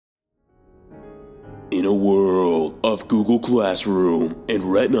In a world of Google Classroom and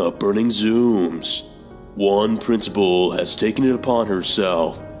Retina-burning Zooms, one principal has taken it upon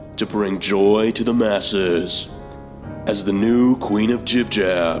herself to bring joy to the masses. As the new Queen of Jib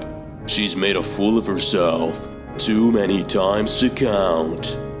Jab, she's made a fool of herself too many times to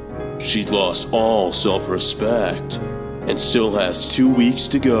count. She's lost all self-respect and still has 2 weeks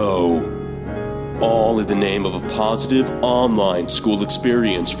to go. All in the name of a positive online school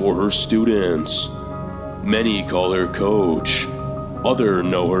experience for her students. Many call her coach. Others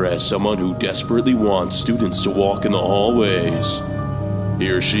know her as someone who desperately wants students to walk in the hallways.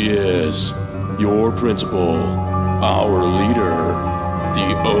 Here she is, your principal, our leader,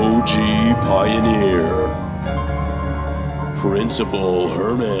 the OG pioneer, Principal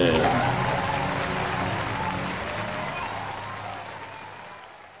Herman.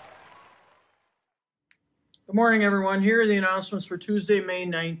 Good morning, everyone. Here are the announcements for Tuesday, May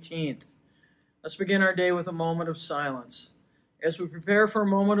 19th. Let's begin our day with a moment of silence. As we prepare for a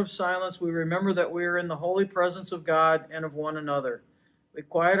moment of silence, we remember that we are in the holy presence of God and of one another. We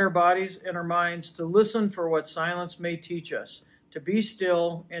quiet our bodies and our minds to listen for what silence may teach us, to be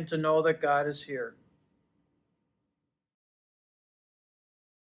still and to know that God is here.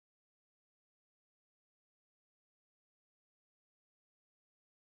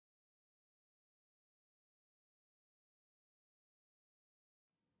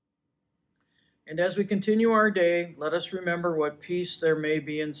 And as we continue our day, let us remember what peace there may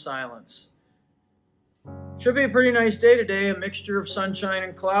be in silence. Should be a pretty nice day today, a mixture of sunshine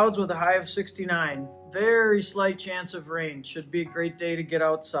and clouds with a high of 69. Very slight chance of rain. Should be a great day to get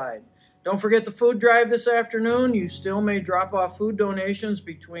outside. Don't forget the food drive this afternoon. You still may drop off food donations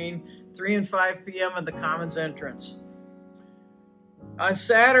between 3 and 5 p.m. at the Commons entrance. On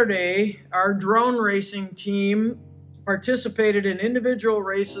Saturday, our drone racing team participated in individual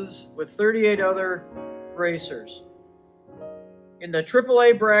races with 38 other racers. In the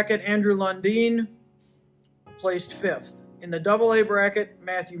AAA bracket, Andrew Lundeen placed 5th. In the AA bracket,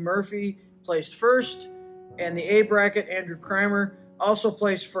 Matthew Murphy placed 1st. And the A bracket, Andrew Kramer also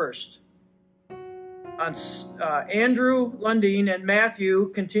placed 1st. Andrew Lundeen and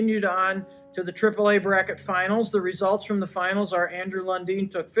Matthew continued on to the AAA bracket finals. The results from the finals are Andrew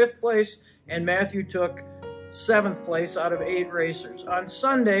Lundeen took 5th place and Matthew took 7th place out of 8 racers. On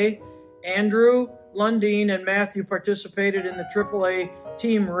Sunday, Andrew Lundeen and Matthew participated in the AAA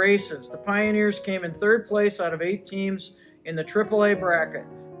team races. The Pioneers came in 3rd place out of 8 teams in the AAA bracket.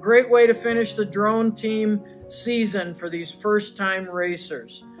 Great way to finish the drone team season for these first-time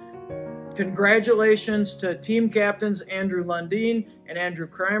racers. Congratulations to team captains Andrew Lundeen and Andrew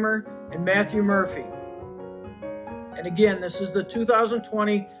Kramer and Matthew Murphy. And again, this is the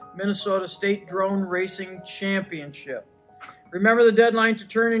 2020 Minnesota State Drone Racing Championship. Remember, the deadline to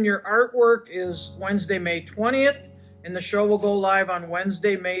turn in your artwork is Wednesday, May 20th, and the show will go live on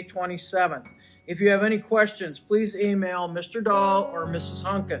Wednesday, May 27th. If you have any questions, please email Mr. Dahl or Mrs.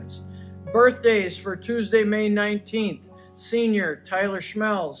 Hunkins. Birthdays for Tuesday, May 19th. Senior Tyler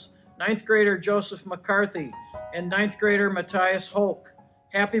Schmelz, 9th grader Joseph McCarthy, and 9th grader Matthias Holk.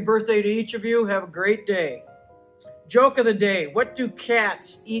 Happy birthday to each of you. Have a great day. Joke of the day: what do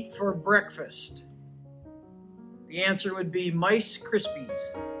cats eat for breakfast? The answer would be Mice Krispies.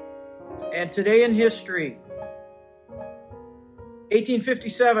 And today in history: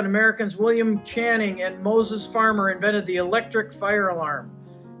 1857, Americans William Channing and Moses Farmer invented the electric fire alarm.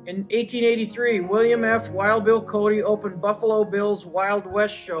 In 1883, William F. Wild Bill Cody opened Buffalo Bill's Wild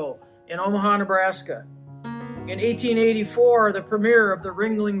West Show in Omaha, Nebraska. In 1884, the premiere of the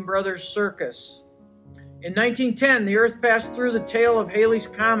Ringling Brothers Circus. In 1910, the Earth passed through the tail of Halley's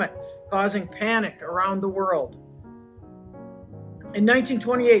Comet, causing panic around the world. In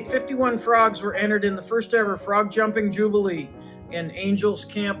 1928, 51 frogs were entered in the first ever frog jumping jubilee in Angels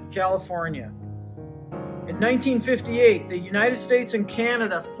Camp, California. In 1958, the United States and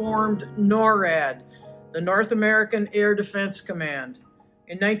Canada formed NORAD, the North American Air Defense Command.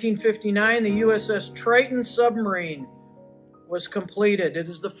 In 1959, the USS Triton submarine was completed. It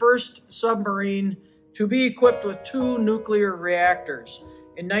is the first submarine to be equipped with 2 nuclear reactors.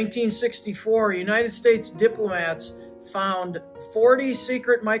 In 1964, United States diplomats found 40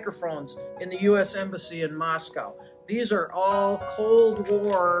 secret microphones in the U.S. Embassy in Moscow. These are all Cold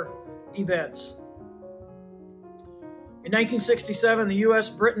War events. In 1967, the U.S.,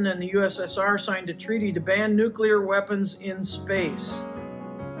 Britain, and the USSR signed a treaty to ban nuclear weapons in space.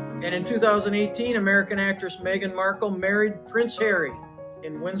 And in 2018, American actress Meghan Markle married Prince Harry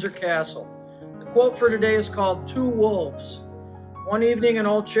in Windsor Castle. The quote for today is called Two Wolves. One evening, an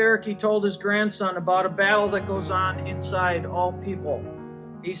old Cherokee told his grandson about a battle that goes on inside all people.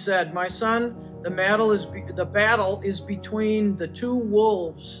 He said, "My son, The battle is between the two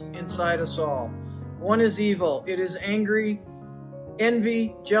wolves inside us all. One is evil. It is angry,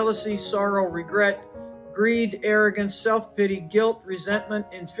 envy, jealousy, sorrow, regret, greed, arrogance, self-pity, guilt, resentment,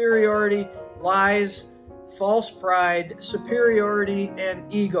 inferiority, lies, false pride, superiority,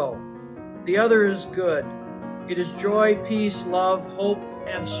 and ego. The other is good. It is joy, peace, love, hope,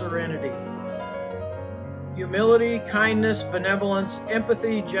 and serenity. Humility, kindness, benevolence,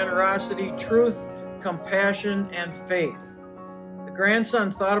 empathy, generosity, truth, compassion, and faith. The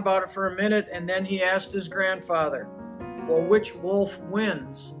grandson thought about it for a minute, and then he asked his grandfather, "Well, which wolf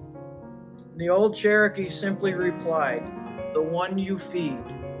wins?" The old Cherokee simply replied, "The one you feed."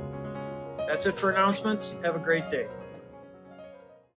 That's it for announcements. Have a great day.